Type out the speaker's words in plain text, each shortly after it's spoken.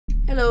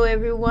Hello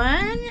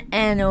everyone,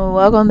 and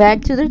welcome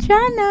back to the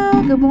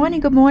channel. Good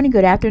morning,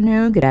 good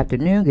afternoon,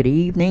 good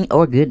evening,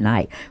 or good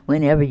night,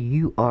 whenever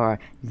you are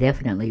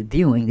definitely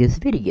viewing this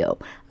video.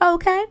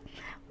 Okay,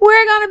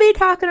 we're going to be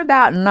talking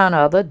about none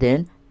other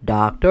than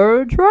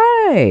Dr.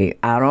 Dre.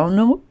 I don't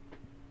know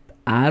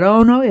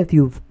if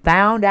you've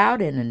found out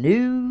in the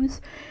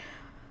news,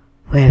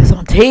 whether it's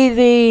on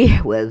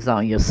TV, whether it's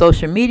on your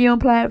social media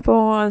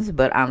platforms,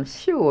 but I'm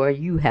sure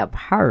you have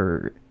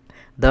heard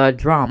the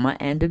drama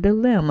and the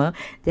dilemma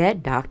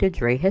that Dr.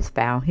 Dre has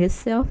found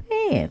himself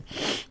in.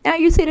 Now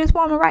you see this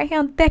woman right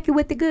here, Becky,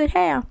 with the good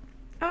hair.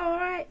 All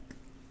right.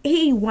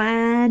 He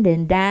wined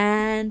and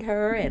dined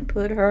her and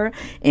put her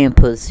in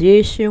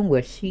position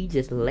where she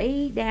just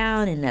laid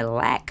down in the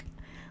lap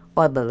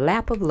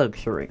of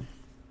luxury.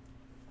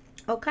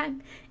 Okay.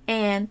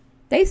 And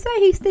they say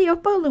he's still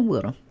fooling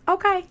with her.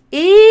 Okay,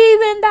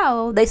 even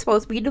though they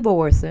supposed to be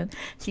divorcing,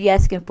 she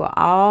asking for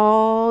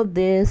all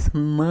this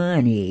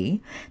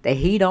money that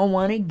he don't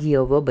want to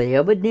give her, but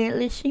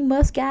evidently she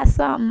must got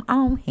something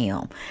on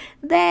him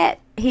that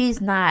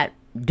he's not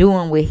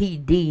doing what he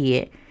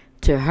did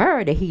to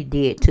her that he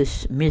did to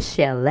Miss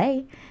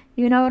Chalet.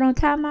 You know what I'm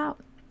talking about?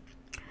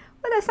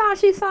 What that song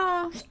she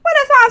sung?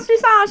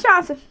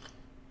 Chauncey?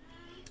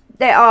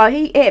 That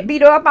he had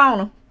beat her up on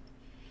her.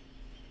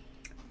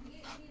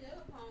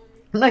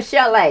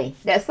 Michelle,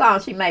 that song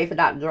she made for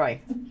Dr.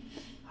 Dre.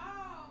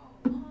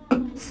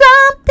 Something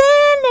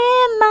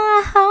in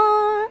my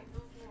heart.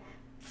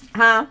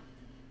 Huh?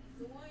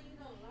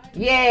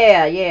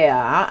 Yeah.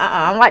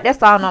 I don't like that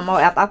song no more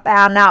after I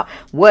found out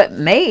what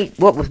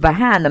was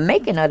behind the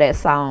making of that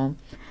song.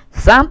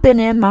 Something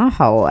in my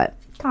heart.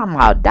 Talking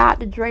about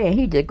Dr. Dre, and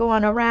he just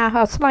going around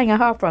her, slinging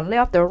her from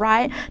left to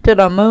right, to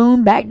the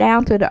moon, back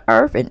down to the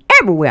earth, and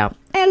everywhere,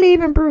 and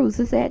leaving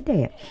bruises at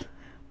that.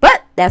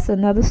 But that's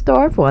another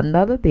story for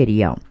another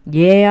video.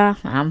 Yeah,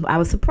 I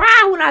was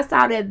surprised when I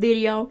saw that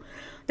video,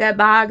 that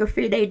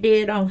biography they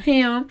did on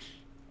him,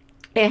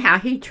 and how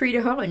he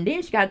treated her, and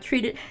then she got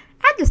treated.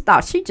 I just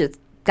thought she just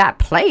got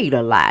played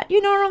a lot. You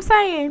know what I'm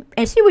saying?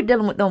 And she was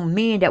dealing with those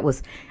men that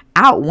was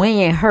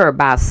outweighing her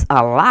by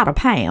a lot of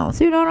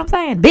pounds. You know what I'm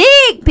saying?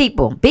 Big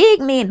people, big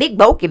men, big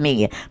bulky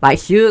men, like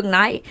Suge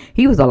Knight.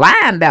 He was a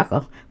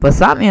linebacker for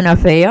some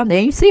NFL.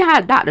 Then you see how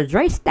Dr.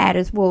 Dre's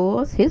status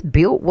was, his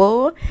build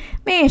was.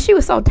 Man, she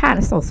was so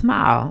tiny, so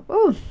small.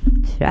 Ooh,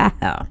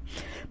 child.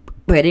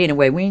 But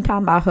anyway, we ain't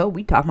talking about her.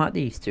 We talking about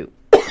these two.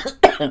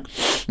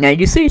 Now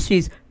you see,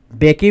 she's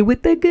Becky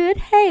with the good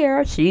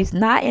hair. She's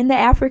not in the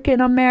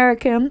African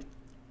American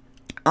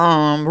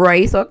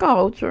race or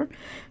culture.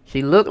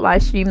 She looked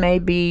like she may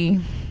be,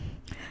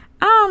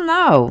 I don't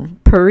know,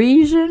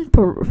 Perusian.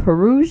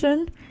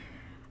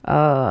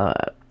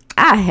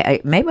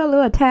 Maybe a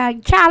little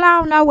Italian. Child, I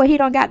don't know where he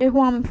done got this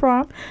woman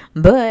from.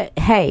 But,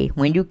 hey,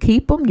 when you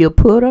keep them, you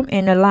put them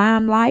in the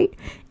limelight,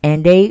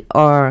 and they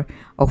are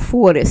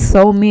afforded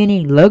so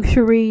many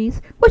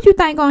luxuries. What you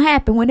think gonna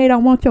happen when they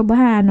don't want your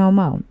behind no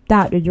more?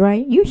 Dr.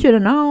 Dre, you should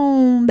have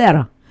known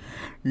better.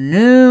 You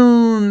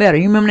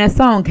remember that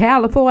song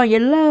California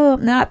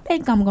Love? Now I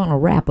think I'm gonna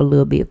rap a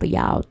little bit for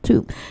y'all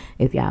too,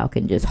 if y'all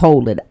can just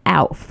hold it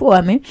out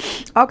for me.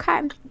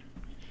 Okay,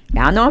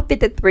 y'all know I'm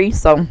 53,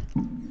 so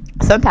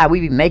sometimes we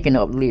be making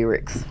up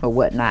lyrics or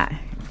whatnot,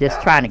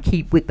 just trying to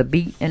keep with the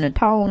beat and the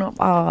tone of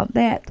all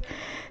that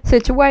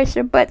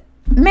situation. But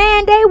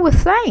man, they were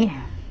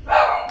saying,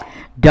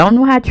 don't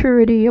know how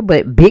true it is,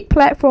 but big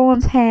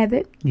platforms have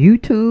it.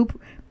 YouTube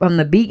from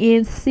the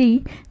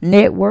BNC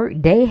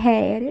network, they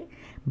had it.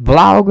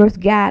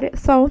 Bloggers got it,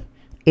 so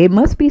it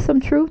must be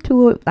some truth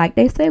to it. Like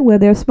they say, where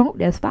there's smoke,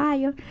 there's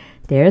fire.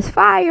 There's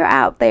fire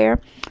out there.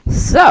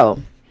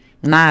 So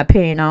my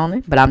opinion on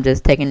it, but I'm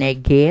just taking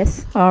that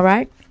guess. All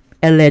right,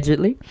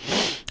 allegedly.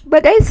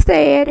 But they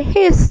said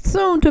his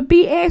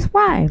soon-to-be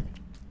ex-wife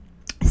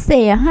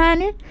said,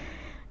 honey,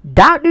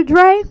 Dr.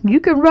 Dre,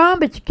 you can run,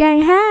 but you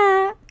can't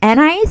hide.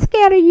 And I ain't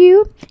scared of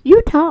you.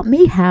 You taught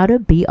me how to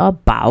be a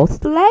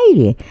boss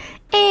lady.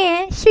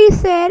 And she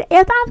said,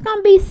 if I'm going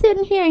to be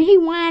sitting here and he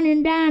whining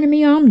and dining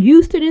me, I'm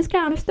used to this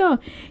kind of stuff.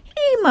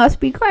 He must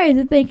be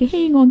crazy thinking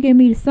he ain't going to give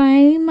me the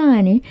same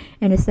money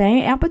and the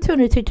same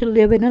opportunity to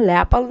live in a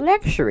lap of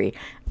luxury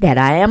that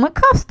I am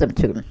accustomed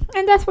to.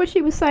 And that's what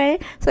she was saying.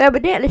 So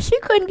evidently she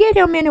couldn't get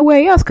him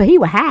anywhere else because he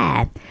was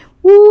hiding.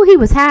 Woo, he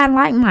was hiding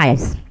like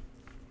mice.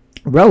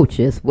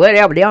 Roaches,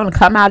 whatever. They only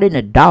come out in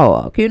the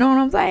dark. You know what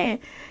I'm saying?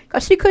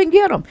 Because she couldn't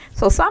get him.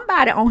 So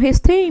somebody on his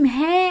team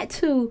had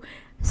to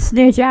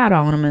snitch out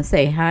on him and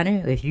say,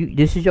 honey,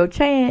 this is your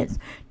chance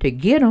to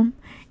get him,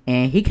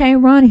 and he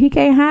can't run, he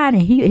can't hide,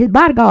 and his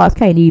bodyguards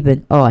can't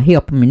even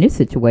help him in this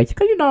situation,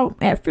 because you know,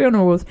 at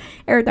funerals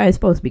everything's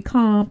supposed to be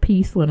calm,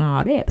 peaceful, and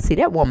all that. But see,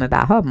 that woman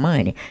about her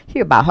money, she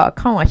about her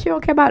coin, she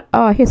don't care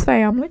about his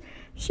family.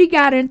 She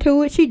got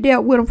into it. She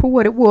dealt with him for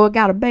what it was,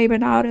 got a baby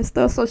and all that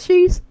stuff. So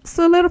she's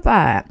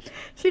solidified.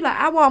 She like,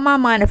 I want my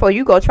money before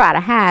you go try to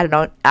hide it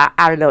on,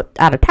 out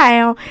of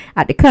town,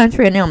 out the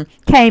country, and them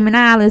Cayman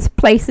Islands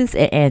places,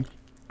 and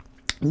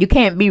You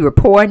can't be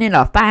reporting it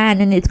or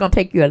finding it. It's going to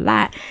take you a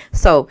lot.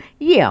 So,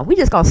 yeah, we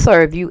just going to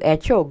serve you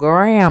at your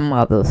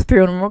grandmother's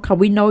funeral because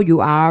we know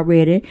you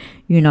already,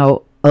 you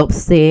know,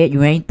 upset.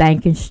 You ain't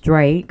thinking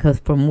straight because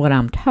from what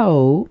I'm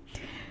told,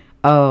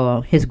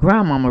 his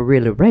grandmama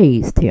really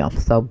raised him.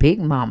 So big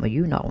mama,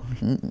 you know,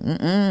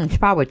 she's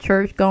probably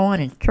church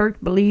going and church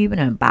believing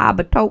and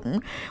Bible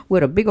toting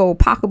with a big old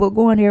pocketbook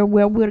going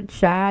everywhere with a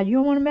child. You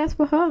don't want to mess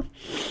with her.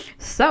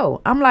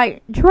 So I'm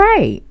like,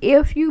 Dre,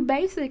 if you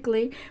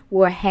basically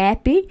were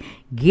happy,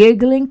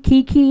 giggling,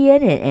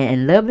 kikiing,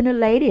 and loving the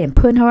lady and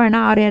putting her in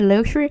all that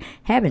luxury,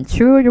 having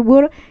children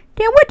with her,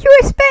 then what you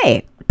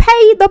expect?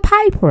 Pay the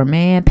piper,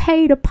 man.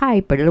 Pay the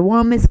piper. The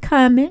woman's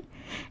coming.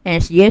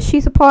 And yes,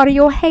 she's a part of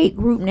your hate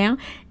group now.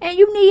 And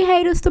you need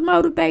haters to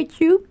motivate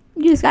you.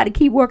 You just got to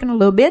keep working a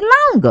little bit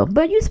longer.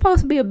 But you're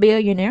supposed to be a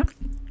billionaire.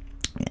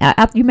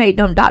 After you made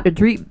them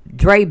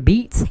Dr.Dre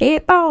Beats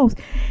headphones,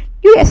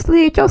 you had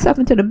slid yourself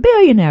into the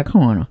billionaire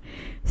corner.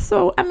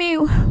 So, I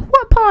mean,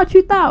 what part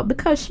you thought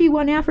because she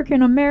wasn't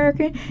African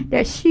American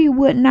that she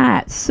would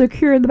not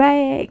secure the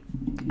bag?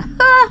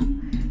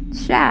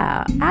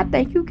 Child, I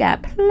think you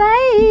got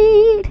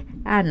played.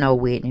 I know,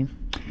 Whitney.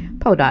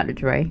 Poor Dr.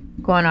 Dre.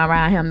 Going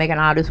around here making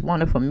all this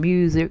wonderful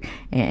music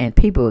and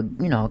people,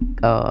 you know,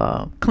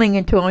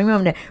 clinging to him.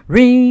 Remember that?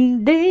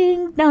 Ring,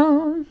 ding,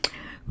 dong.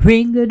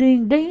 Ring, a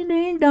ding, ding,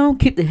 ding, dong.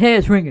 Keep the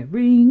heads ringing.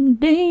 Ring,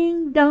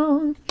 ding,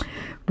 dong.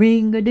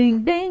 Ring, a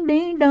ding, ding,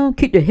 ding, dong.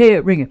 Keep the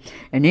head ringing.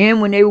 And then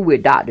when they were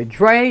with Dr.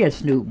 Dre and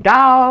Snoop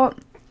Dogg,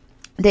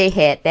 they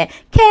had that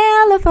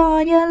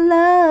California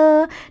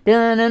love.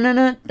 Dun, dun, dun,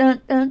 dun,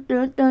 dun, dun,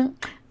 dun, dun.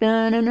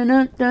 Dun, dun,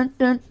 dun, dun,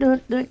 dun,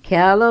 dun, dun.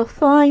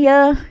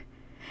 California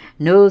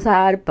knows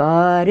how to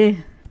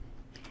party.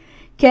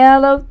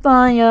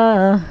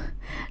 California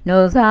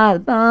knows how to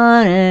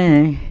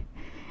party.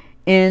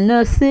 In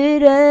the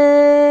city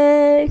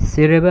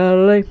of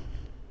LA.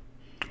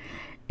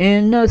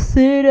 In the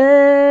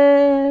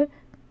city.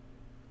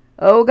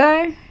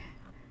 Okay.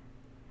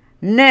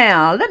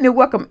 Now, let me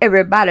welcome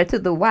everybody to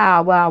the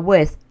Wild Wild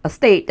West, a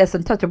state that's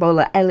untouchable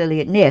like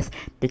alienness.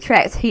 The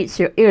tracks hit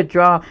your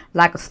eardrum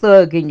like a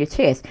slug in your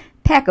chest.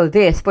 Pack a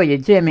vest for your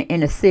jamming in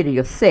the city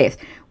of sex.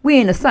 We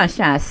in the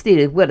Sunshine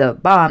City where the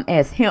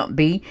bomb-ass hemp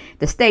be.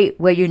 The state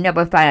where you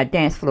never find a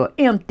dance floor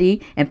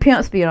empty. And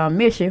pimps be on a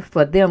mission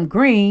for them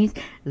greens.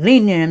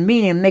 Leaning and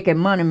meaning, making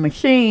money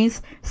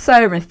machines.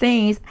 Serving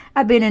fiends.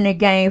 I've been in the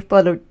game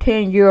for the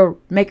 10-year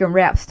making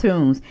raps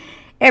tunes.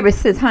 Ever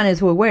since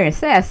honeys were wearing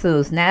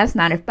sassoons. Now it's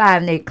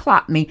 95 and they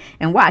clock me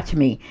and watch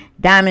me.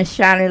 Diamonds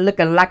shining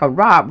looking like a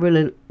rob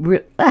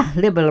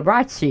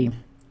Liberace.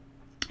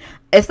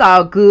 It's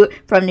all good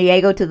from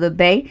Diego to the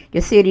Bay.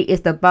 Your city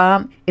is the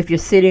bomb if your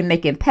city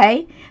making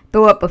pay.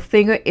 Throw up a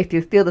finger if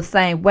you feel the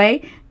same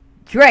way.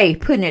 Dre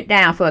putting it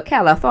down for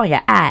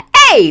California.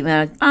 Hey,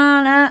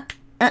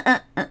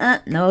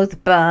 knows the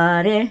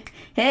body.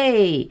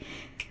 Hey,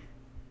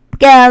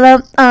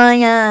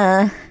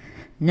 California.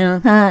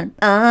 No hot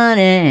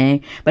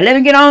body. But let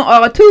me get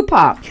on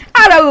Tupac.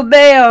 Out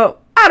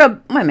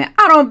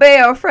on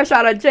bail, fresh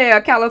out of jail,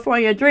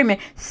 California dreaming.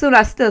 Soon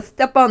I still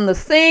step on the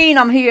scene.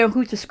 I'm here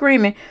hoochie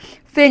screaming,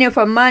 feeding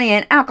for money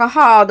and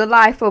alcohol. The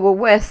life of a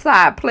West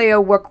Side player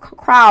where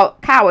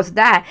cowards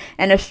die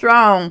and a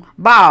strong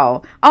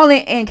ball.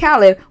 Only in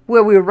Cali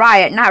where we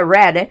riot, not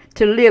rather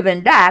to live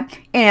and die.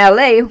 In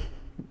LA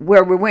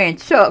where we're wearing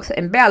chucks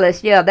and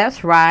bellies. Yeah,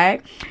 that's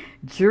right.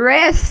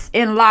 Dressed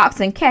in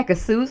locks and khaki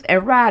suits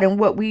and riding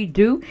what we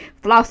do,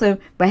 flossing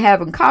but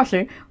having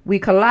caution. We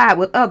collide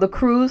with other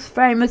crews,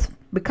 famous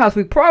because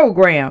we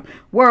program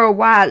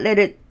worldwide. Let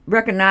it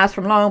recognize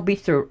from Long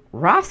Beach to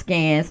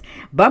Roskins,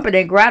 bumping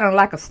and grinding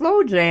like a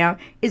slow jam.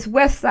 It's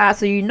West Side,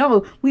 so you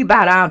know we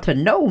bow down to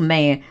no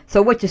man.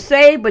 So what you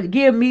say? But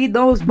give me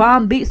those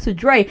bomb beats to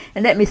Dre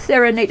and let me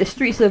serenade the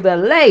streets of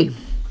LA.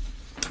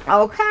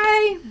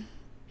 Okay.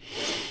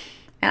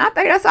 And I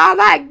think that's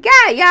all I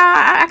got, y'all.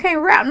 I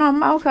can't rap no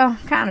more because I'm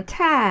kind of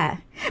tired.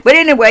 But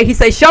anyway, he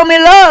say, show me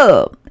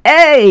love.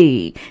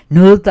 Hey,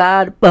 knows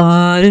how to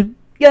party.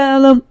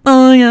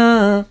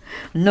 California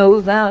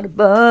knows how to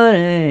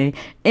party.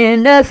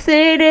 In the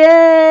city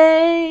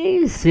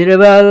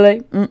of LA.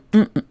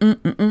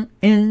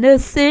 In the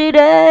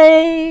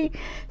city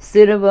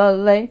of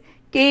LA.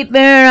 Keep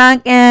it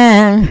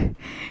rocking.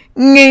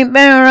 Keep it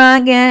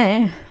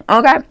rocking.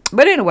 Okay,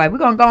 but anyway, we're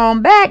going to go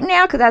on back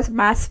now because that's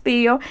my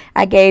spiel.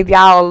 I gave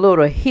y'all a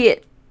little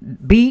hit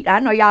beat. I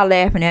know y'all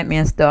laughing at me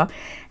and stuff.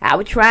 I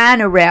was trying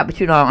to rap,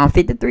 but you know, I'm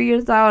 53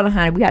 years old, and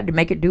honey, we got to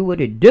make it do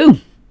what it do.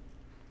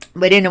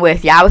 But anyway,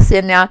 if y'all was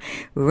sitting there,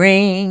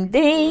 ring,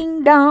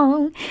 ding,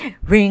 dong,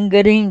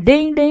 ring-a-ding,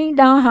 ding, ding,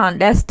 dong, honey,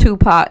 that's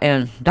Tupac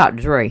and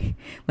Dr. Dre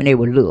when they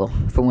were little,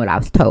 from what I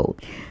was told.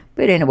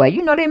 But anyway,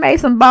 you know they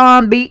made some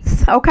bomb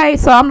beats, okay?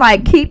 So I'm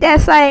like, keep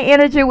that same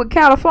energy with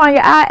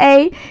California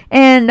IA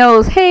and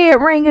those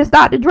head ringers,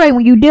 Dr. Dre,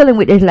 when you dealing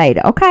with this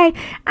lady, okay?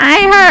 I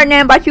ain't heard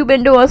nothing about you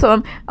been doing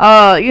some,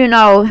 you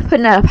know,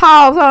 putting a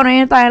pause on or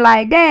anything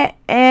like that.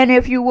 And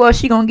if you will,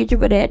 she gonna get you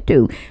for that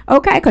too,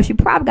 okay? Because she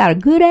probably got a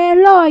good ass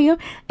lawyer,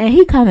 and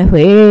he coming for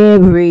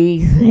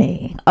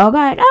everything,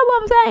 okay? That's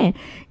what I'm saying.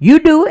 You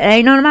do it,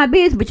 ain't none of my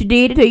business, but you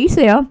did it to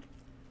yourself.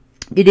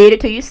 You did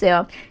it to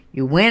yourself.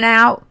 You went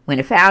out when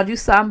it found you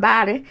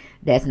somebody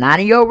that's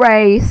not in your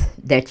race,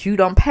 that you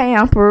done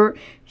pampered.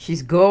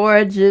 She's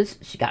gorgeous.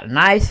 She got a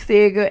nice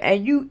figure.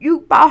 And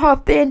you bought her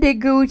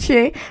Fendi,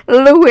 Gucci,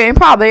 Louis, and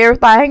probably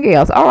everything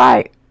else. All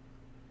right.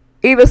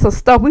 Even some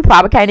stuff we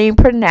probably can't even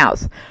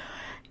pronounce.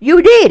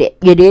 You did it.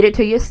 You did it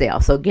to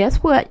yourself. So guess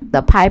what?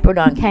 The piper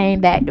done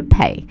came back to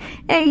pay.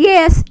 And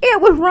yes, it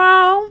was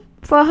wrong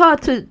for her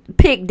to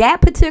pick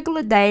that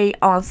particular day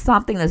on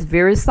something that's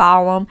very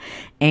solemn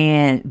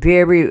and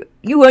very,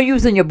 you were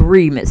using your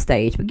bereavement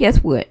stage. But guess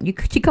what?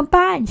 She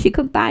combined.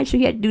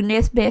 She had to do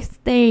next best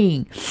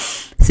thing.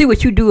 See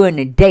what you do in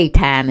the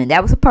daytime. And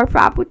that was a perfect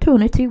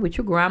opportunity with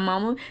your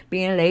grandmama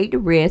being laid to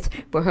rest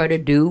for her to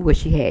do what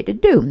she had to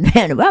do.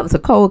 And that was a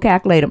cold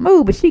calculated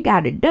move, but she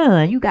got it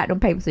done. You got them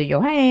papers in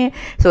your hand.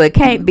 So it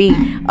can't be,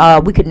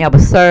 we could never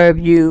serve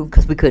you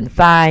because we couldn't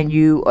find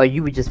you, or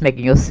you were just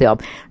making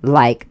yourself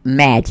like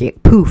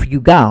magic. Poof,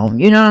 you gone.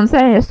 You know what I'm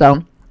saying?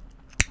 So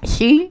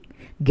she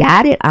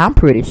got it, I'm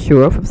pretty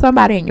sure, from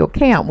somebody in your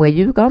camp where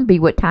you're going to be,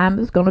 what time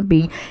it's going to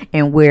be,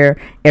 and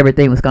where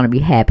everything was going to be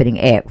happening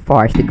at,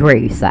 far as the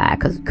grave side.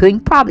 Because couldn't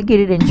probably get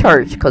it in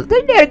church, because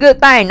they did a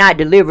good thing not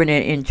delivering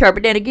it in church.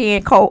 But then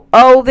again,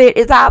 COVID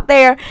is out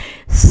there,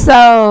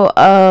 so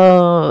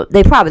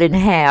they probably didn't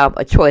have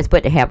a choice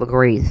but to have a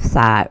grave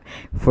side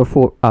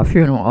for a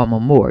funeral or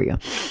memorial.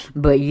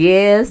 But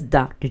yes,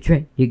 Dr.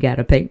 Dre, you got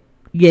to pay.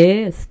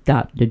 Yes,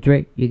 Dr.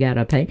 Dre, you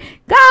gotta pay.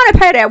 Gotta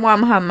pay that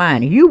woman her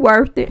money. You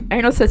worth it.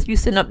 Ain't no sense you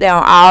sitting up there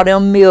on all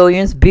them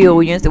millions,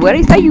 billions. Well,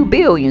 they say you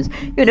billions.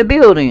 You're in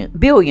the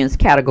billions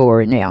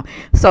category now.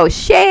 So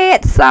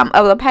shed some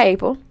of the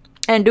paper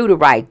and do the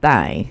right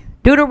thing.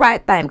 Do the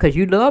right thing, because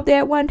you loved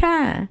that one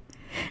time.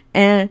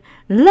 And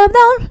love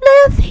don't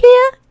live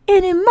here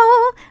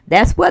anymore.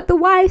 That's what the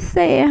wife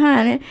said,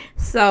 honey.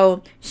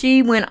 So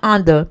she went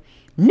under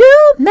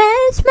new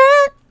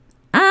management.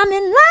 I'm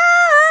in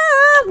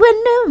love with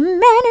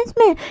new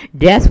management.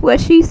 That's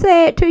what she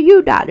said to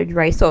you, Dr.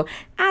 Dre. So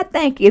I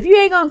think if you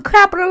ain't going to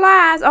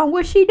capitalize on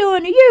what she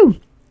doing to you,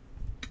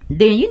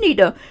 then you need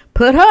to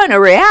put her in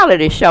a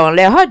reality show and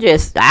let her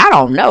just, I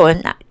don't know.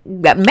 And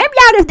maybe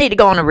y'all just need to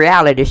go on a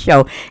reality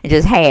show and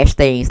just hash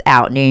things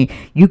out. And then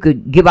you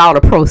could give all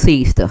the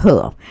proceeds to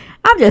her.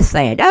 I'm just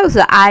saying, that was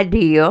an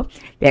idea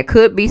that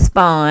could be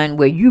spun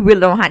where you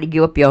really don't have to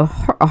give up your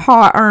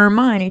hard-earned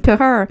money to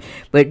her,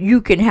 but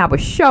you can have a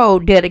show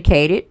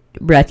dedicated,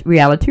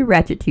 reality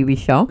ratchet TV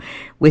show,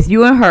 with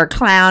you and her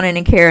clowning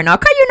and carrying on.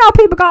 Because you know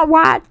people going to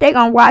watch. They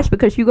going to watch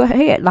because you a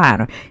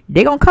headliner.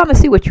 They going to come and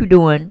see what you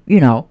doing, you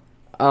know,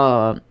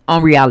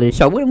 on reality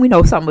show. When we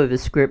know some of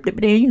it's scripted,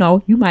 but then, you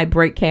know, you might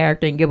break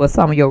character and give us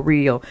some of your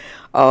real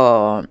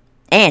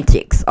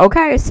antics.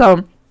 Okay,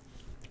 so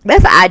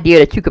that's an idea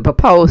that you could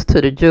propose to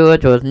the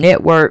judge or the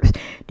networks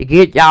to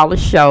get y'all a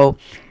show.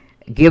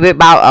 Give it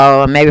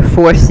about maybe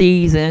 4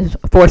 season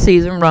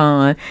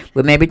run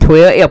with maybe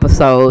 12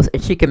 episodes,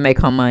 and she can make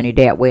her money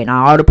that way, and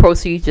all the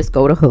proceeds just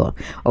go to her.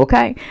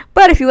 Okay,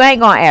 but if you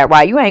ain't gonna act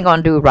right, you ain't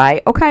gonna do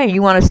right. Okay,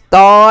 you want to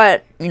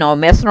start, you know,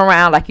 messing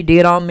around like you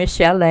did on Miss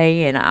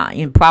Chalet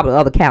and probably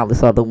other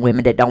countless other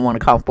women that don't want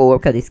to come forward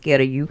because they're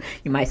scared of you.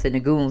 You might send the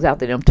goons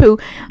after them too.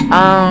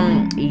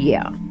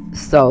 Yeah.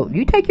 So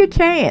you take your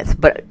chance.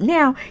 But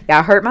now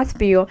y'all heard my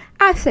spiel.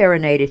 I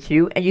serenaded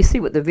you, and you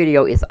see what the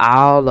video is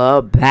all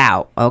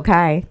about.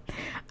 Okay,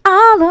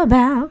 all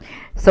about.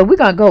 So we're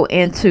gonna go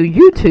into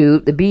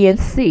YouTube, the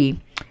BNC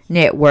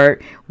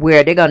network,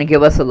 where they're gonna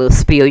give us a little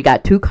spiel. You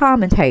got 2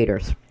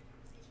 commentators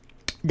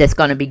that's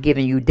going to be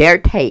giving you their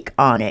take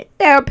on it,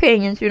 their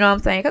opinions, you know what I'm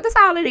saying? Because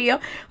that's all it is,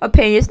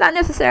 opinions, not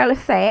necessarily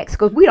facts,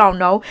 because we don't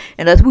know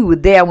unless we were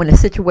there when the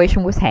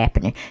situation was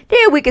happening.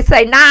 Then we could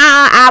say, nah,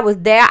 I was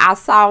there, I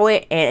saw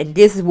it, and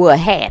this is what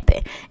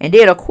happened. And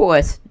then, of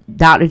course,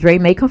 Dr. Dre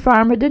may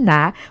confirm or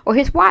deny, or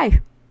his wife,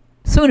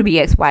 soon-to-be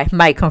ex-wife,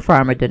 might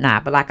confirm or deny.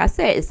 But like I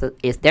said,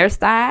 it's their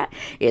side,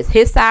 it's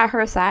his side,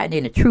 her side, and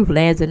then the truth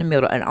lands in the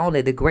middle, and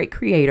only the great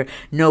creator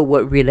know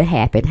what really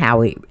happened,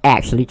 how it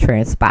actually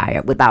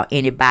transpired, without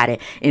anybody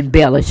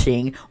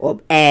embellishing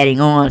or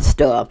adding on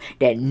stuff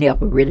that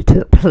never really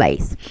took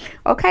place.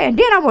 Okay, and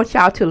then I want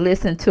y'all to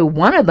listen to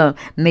one of the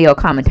male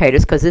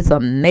commentators, because it's a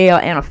male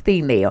and a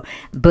female,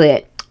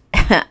 but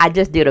I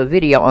just did a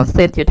video on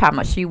Cynthia talking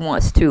about she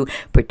wants to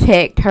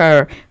protect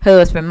her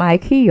husband,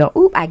 Mike Hill.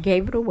 Oop, I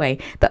gave it away.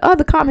 The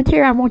other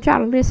commentary I want y'all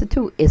to listen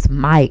to is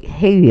Mike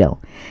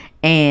Hill.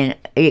 And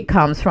it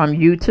comes from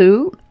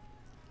YouTube.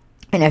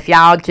 And if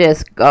y'all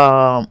just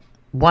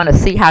want to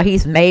see how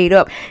he's made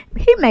up.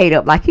 He made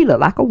up like he looked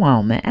like a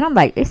woman, and I'm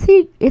like, is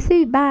he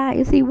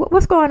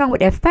what's going on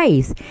with that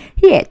face?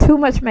 He had too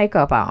much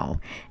makeup on,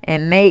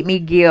 and made me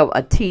give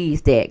a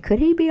tease that could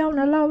he be on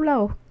the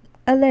low,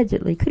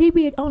 allegedly? Could he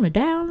be on the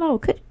down low?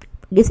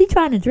 Is he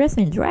trying to dress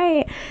in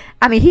drag?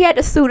 I mean, he had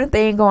the suit and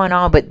thing going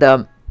on, but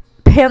the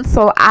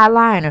pencil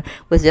eyeliner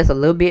was just a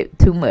little bit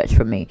too much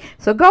for me.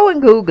 So go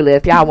and Google it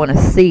if y'all want to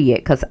see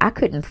it, because I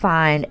couldn't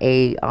find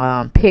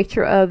a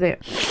picture of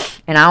it,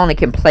 and I only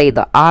can play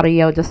the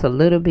audio just a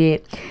little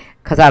bit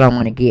because I don't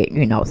want to get,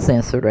 you know,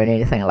 censored or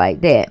anything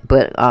like that.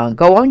 But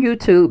go on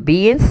YouTube,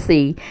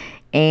 BNC,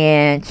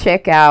 and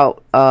check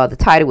out, the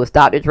title was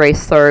Dr.Dre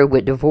served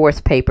with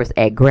divorce papers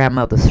at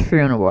grandmother's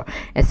funeral,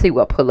 and see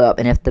what pull up.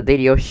 And if the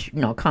video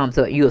comes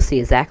up, you'll see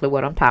exactly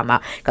what I'm talking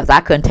about, because I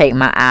couldn't take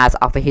my eyes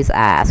off of his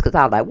eyes, because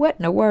I was like, what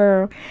in the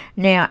world?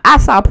 Now, I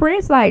saw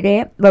Prince like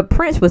that, but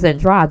Prince was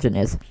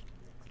androgynous.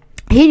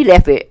 He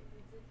left it,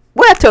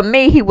 well, to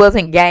me, he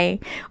wasn't gay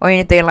or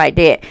anything like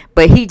that,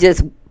 but he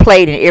just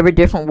played in every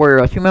different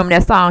world. You remember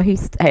that song he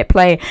had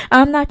played?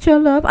 I'm not your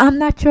love, I'm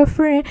not your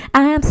friend,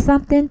 I am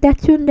something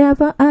that you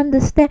never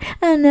understand.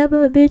 I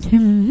never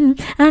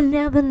bitch, I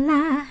never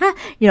lie.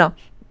 You know,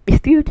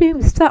 if you do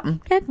me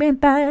something, let me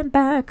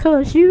by,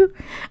 cause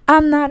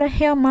I'm not a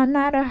him, I'm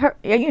not a her.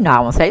 Yeah, you know, I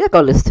want to say, let's go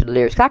listen to the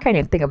lyrics, 'cause I can't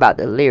even think about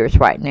the lyrics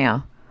right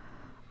now.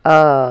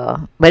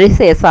 But it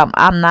said something,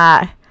 I'm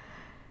not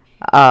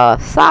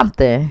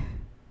something.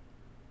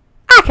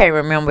 I can't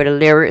remember the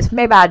lyrics.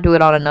 Maybe I'll do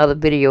it on another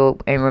video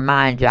and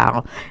remind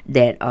y'all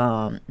that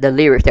the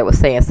lyrics that was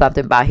saying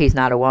something about he's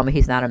not a woman,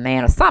 he's not a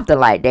man, or something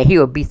like that. He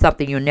will be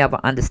something you'll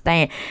never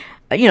understand.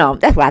 You know,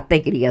 that's what I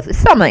think it is. It's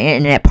something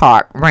in that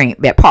part range.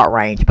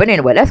 But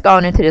anyway, let's go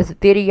on into this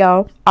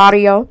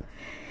audio,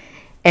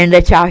 and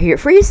let y'all hear it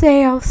for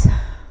yourselves.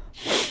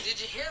 Did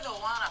you hear the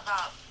one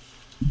about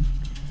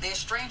the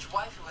estranged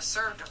wife who was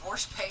served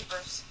divorce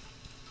papers?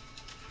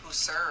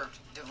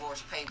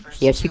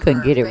 Yeah, she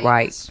couldn't get it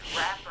right.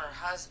 Rapper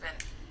husband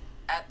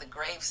at the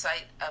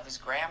gravesite of his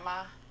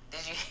grandma.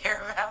 Did you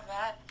hear about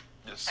that?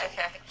 Just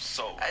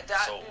so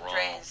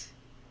Dr.Dre's.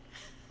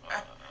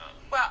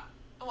 Well,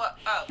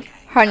 okay.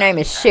 Her name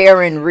is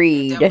Sharon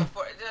Reed. Don't do that.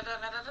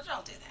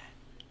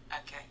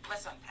 Okay,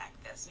 let's unpack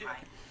this. Yeah.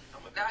 Right.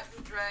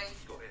 Dr. Dre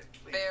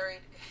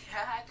buried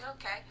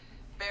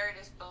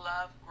his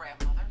beloved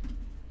grandmother.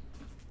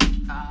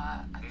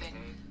 I think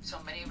so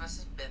many of us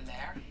have been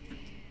there.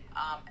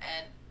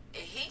 And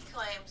he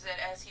claims that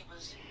as he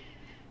was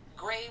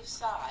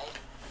graveside,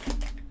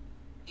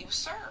 he was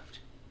served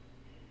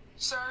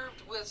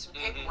with some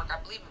paperwork. I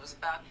believe it was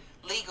about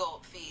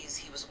legal fees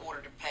he was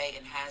ordered to pay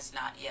and has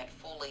not yet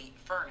fully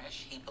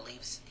furnished. He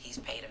believes he's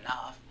paid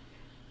enough.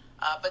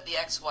 But the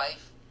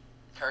ex-wife,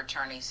 her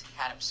attorneys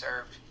had him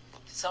served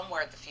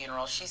somewhere at the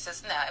funeral. She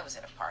says, no, it was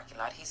in a parking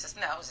lot. He says,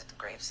 no, it was at the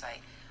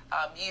gravesite.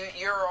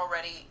 You're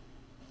already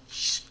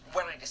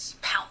ready to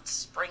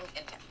spring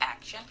into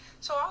action.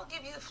 So I'll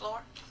give you the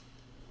floor.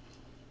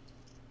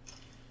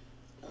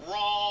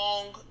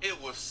 Wrong.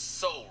 It was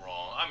so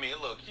wrong. I mean,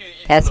 look.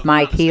 That's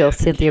Mike Hill,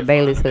 Cynthia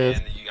Bailey's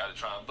husband. You got to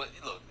try. But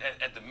look,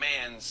 at the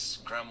man's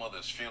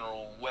grandmother's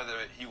funeral,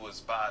 whether he was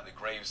by the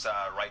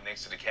graveside right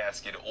next to the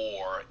casket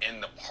or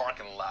in the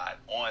parking lot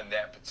on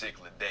that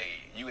particular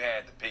day, you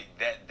had to pick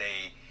that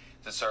day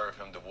to serve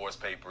him divorce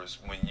papers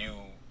when you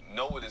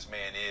know what this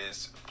man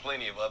is.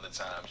 Plenty of other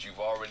times you've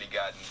already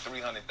gotten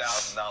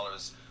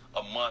 $300,000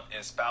 a month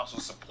in spousal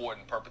support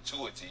in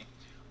perpetuity.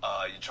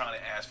 You're trying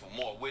to ask for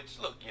more, which,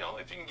 look, you know,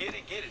 if you can get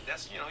it, get it.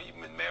 That's, you know, you've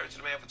been married to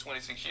the man for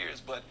 26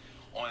 years. But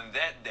on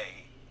that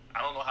day,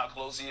 I don't know how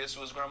close he is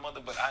to his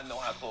grandmother, but I know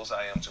how close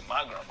I am to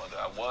my grandmother.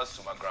 I was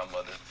to my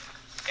grandmother.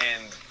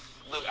 And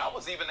look, I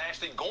was even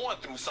actually going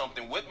through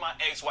something with my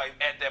ex-wife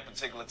at that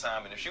particular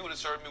time. And if she would have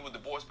served me with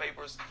divorce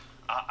papers,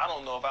 I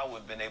don't know if I would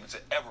have been able to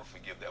ever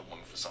forgive that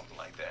woman for something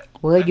like that.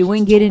 Well, you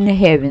wouldn't get into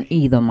heaven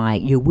either,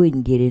 Mike. You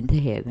wouldn't get into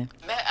heaven.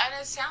 And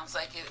it sounds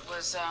like it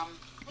was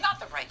not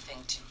the right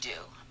thing to do.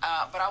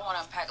 But I want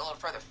to unpack a little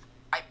further.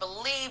 I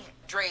believe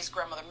Dre's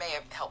grandmother may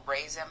have helped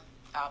raise him.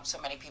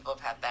 So many people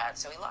have had that.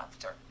 So he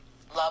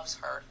loves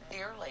her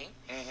dearly.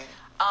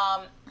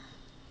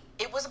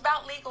 It was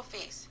about legal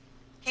fees.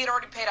 He had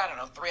already paid, I don't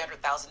know,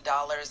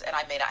 $300,000, and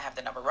I may not have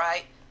the number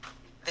right.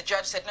 The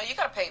judge said, no, you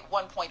got to pay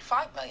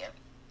 $1.5 million.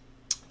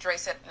 Dre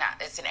said, nah,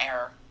 it's an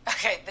error.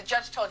 Okay, the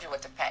judge told you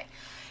what to pay.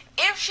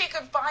 If she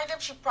could find him,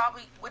 she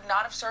probably would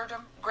not have served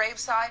him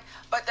graveside.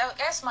 But I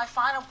guess my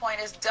final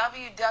point is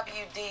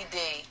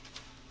WWDD.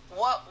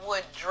 What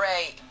would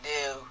Dre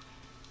do?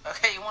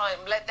 Okay, you want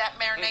to let that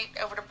marinate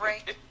over the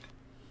break?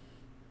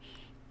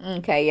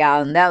 Okay,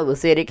 y'all, and that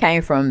was it. It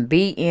came from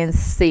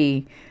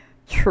BNC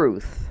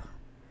Truth.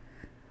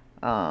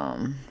 So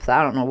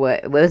I don't know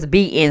what. Well, it's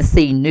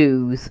BNC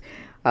News.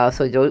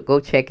 So go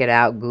check it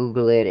out,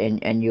 Google it,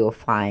 and you'll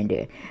find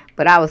it.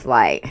 But I was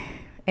like,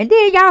 And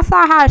then y'all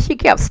saw how she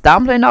kept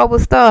stumbling over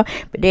stuff.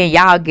 But then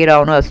y'all get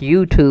on us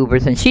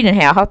YouTubers, and she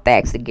didn't have her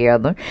facts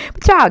together.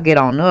 But y'all get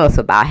on us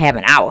about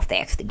having our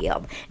facts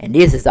together. And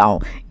this is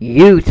on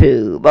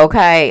YouTube,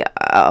 okay?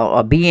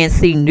 A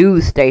BNC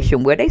news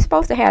station where they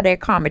supposed to have their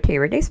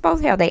commentary. They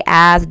supposed to have their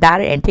I's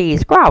dotted and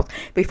T's crossed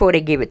before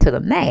they give it to the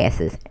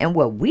masses. And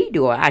what we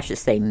do, or I should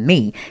say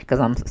me, because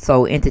I'm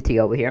so entity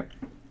over here,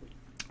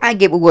 I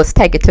give what's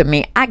taken to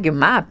me. I give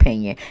my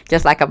opinion.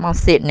 Just like if I'm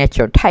sitting at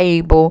your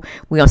table,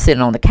 we're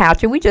sitting on the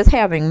couch, and we just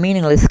having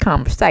meaningless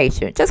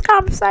conversation. Just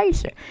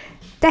conversation.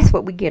 That's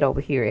what we get over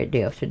here at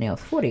Dale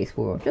Chanel's For This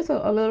World. Just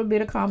a little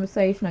bit of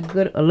conversation,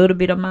 a little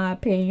bit of my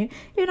opinion.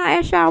 Then I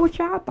ask y'all what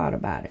y'all thought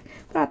about it.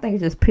 But I think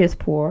it's just piss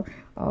poor,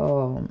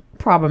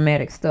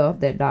 problematic stuff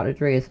that Dr.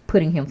 Dre is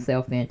putting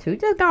himself into.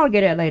 Just go and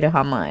get that lady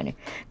her money.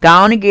 Go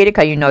on and get it,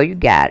 because you know you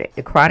got it.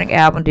 The Chronic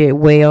album did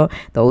well.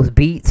 Those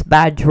beats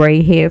by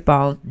Dre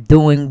headphones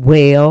doing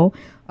well.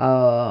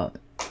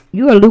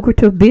 You're a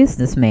lucrative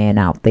businessman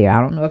out there. I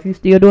don't know if you're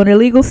still doing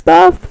illegal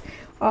stuff.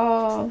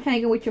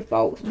 Hanging with your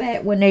folks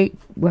back when they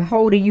were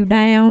holding you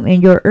down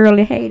in your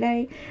early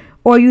heyday,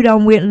 or you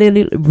done went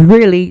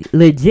really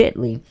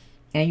legitly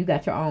and you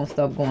got your own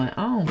stuff going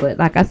on. But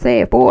like I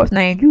said, Forbes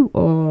named you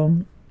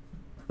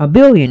a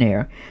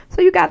billionaire,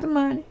 so you got the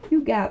money.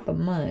 You got the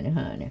money,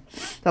 honey.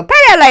 So pay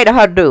that lady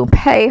her due.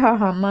 Pay her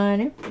her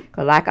money,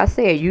 because like I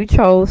said, you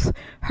chose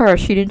her.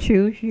 She didn't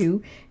choose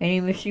you. And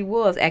even if she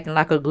was acting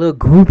like a little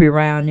groupie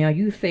around there,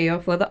 you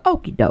fell for the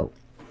okie doke.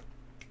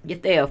 You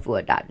fell for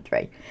it, Dr.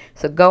 Dre.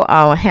 So go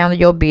on, handle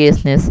your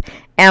business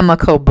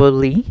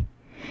amicably,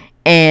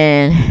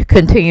 and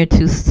continue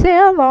to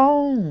sell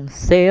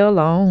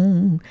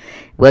on.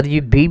 Whether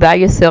you be by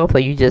yourself or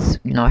you just,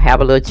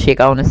 have a little chick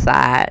on the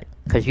side,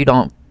 because you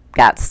don't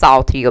got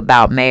salty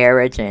about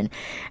marriage and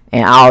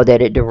all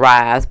that it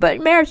derives.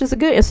 But marriage is a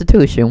good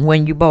institution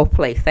when you both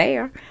play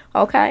fair,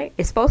 okay?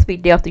 It's supposed to be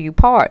death do you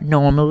part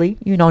normally,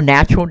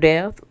 natural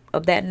death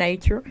of that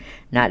nature.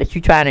 Not that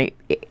you're trying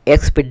to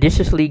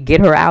expeditiously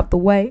get her out the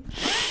way,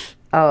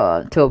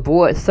 to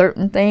avoid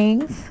certain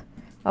things,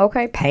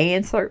 okay,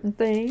 paying certain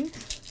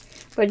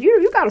things. But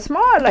you got a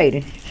smart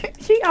lady.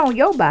 She on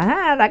your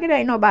behind like it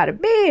ain't nobody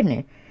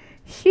business.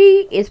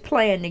 She is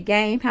playing the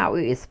game how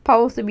it is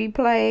supposed to be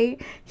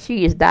played.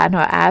 She is dotting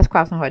her I's,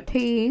 crossing her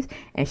T's,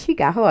 and she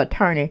got her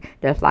attorney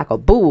that's like a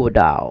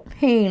bulldog.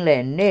 He ain't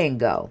letting nothing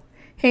go.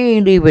 He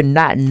ain't leaving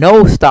not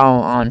no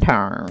stone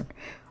unturned,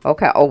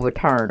 okay,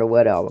 overturned or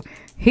whatever.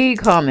 He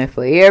coming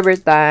for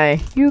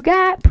everything you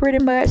got,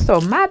 pretty much. So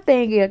my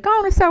thing is, go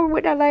on and settle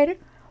with that lady,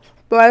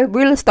 but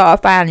really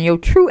start finding your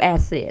true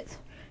assets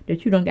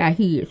that you done got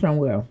hid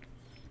somewhere.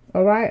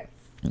 All right,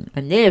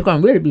 and then it's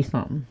gonna really be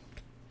something.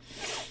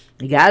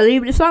 You gotta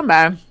leave it to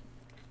somebody.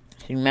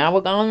 So you might as well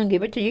go on and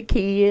give it to your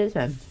kids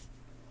and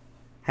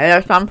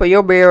have something for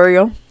your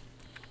burial,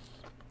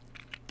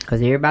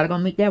 because everybody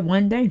gonna meet that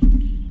one day.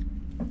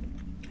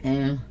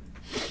 And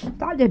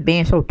stop just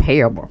being so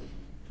terrible.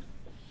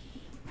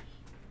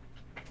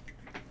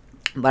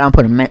 But I'm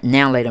putting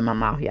now later in my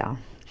mouth, y'all.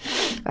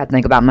 I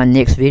think about my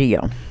next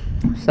video.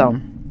 So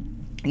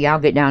y'all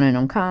get down in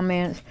them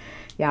comments.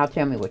 Y'all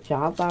tell me what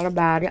y'all thought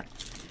about it.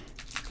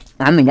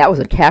 I mean, that was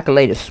a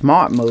calculated,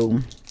 smart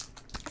move.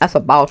 That's a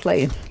boss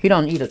lady. You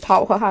don't need to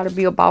taught her how to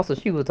be a boss, so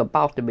she was a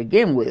boss to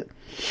begin with.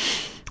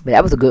 But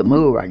that was a good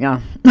move right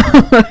now.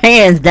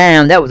 Hands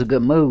down, that was a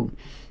good move.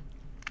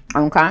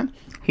 Okay.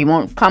 He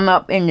won't come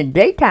up in the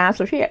daytime,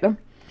 so she had to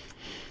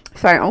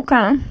say,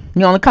 okay,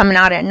 you only coming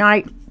out at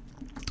night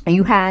and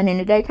you hiding in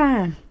the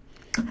daytime.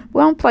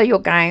 Well, don't play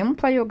your game.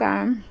 Play your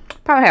game.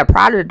 Probably have a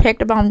private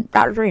detective on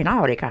Dr. Dre and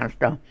all that kind of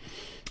stuff.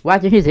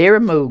 Watching his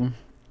every move.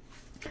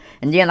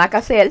 And then, like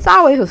I said, it's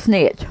always a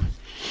snitch.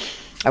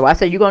 Like I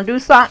said, you're going to do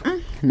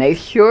something, make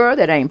sure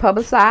that ain't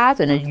publicized,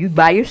 and then you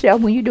by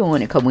yourself when you're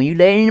doing it. Because when you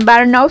let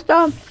anybody know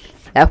stuff,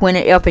 that's when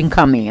the effing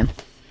come in.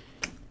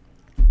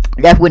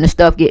 That's when the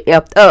stuff get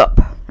effed up.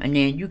 And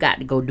then you got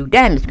to go do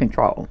damage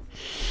control.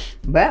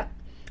 But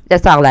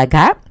that's all I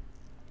got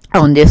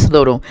on this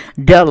little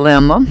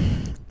dilemma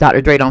Dr.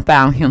 Dre done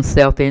found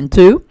himself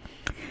into.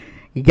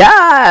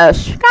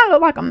 Gosh, kind of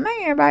look like a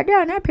man right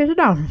there in that picture,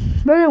 don't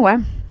he? But anyway,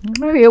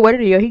 here what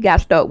it is. He got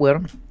stuck with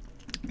him.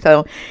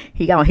 So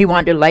he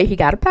wanted to delay, he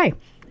got to pay.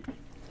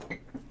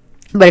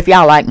 But if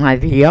y'all like my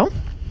video,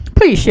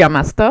 please share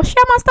my stuff.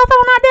 Share my stuff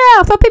on out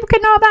there so people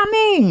can know about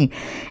me.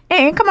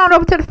 And come on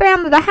over to the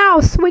family of the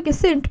house so we can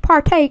sit and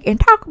partake and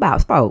talk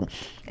about folks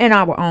in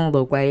our own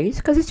little ways.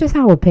 Because it's just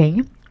our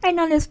opinion. Ain't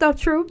none of this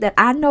stuff true that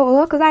I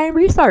know of because I ain't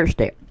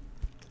researched it.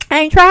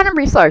 I ain't trying to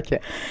research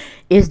it.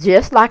 It's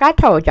just like I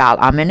told y'all.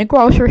 I'm in the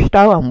grocery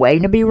store. I'm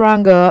waiting to be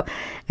rung up.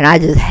 And I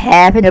just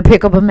happen to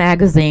pick up a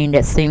magazine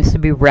that seems to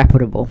be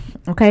reputable.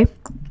 Okay?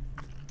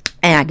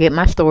 And I get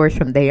my stories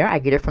from there. I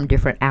get it from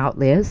different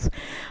outlets.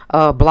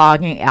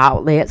 Blogging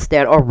outlets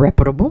that are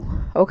reputable.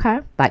 Okay?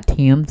 Like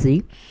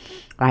TMZ.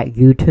 Like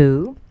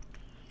YouTube.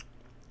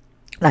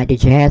 Like the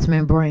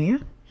Jasmine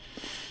brand.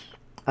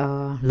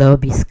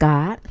 Love B.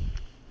 Scott.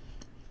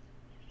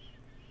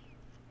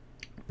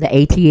 The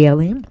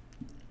ATLM.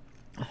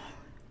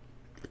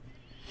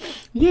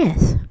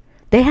 Yes,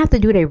 they have to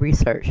do their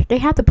research. They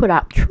have to put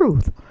out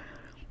truth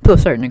to a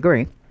certain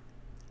degree.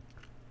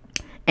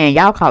 And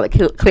y'all call it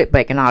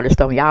clickbait and all this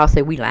stuff. Y'all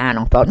say we lying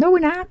on folks. No, we're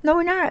not. No,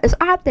 we're not. It's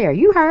out there.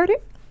 You heard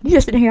it. You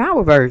just didn't hear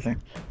our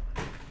version.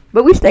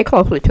 But we stay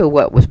closely to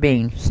what was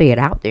being said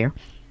out there.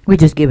 We're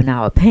just giving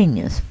our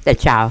opinions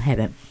that y'all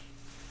haven't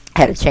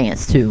had a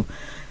chance to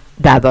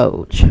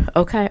divulge,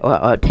 okay,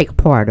 or take a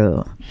part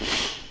of.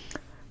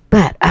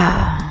 But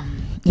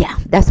yeah,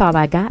 that's all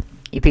I got.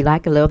 If you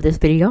like and love this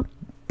video,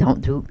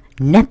 don't do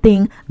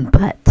nothing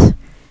but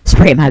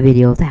spread my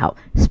videos out.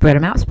 Spread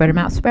them out, spread them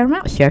out, spread them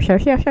out. Share, share,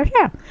 share, share,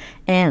 share.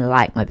 And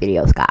like my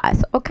videos,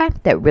 guys. Okay?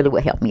 That really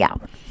will help me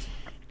out.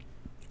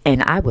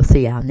 And I will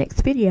see y'all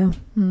next video.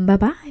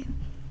 Bye-bye.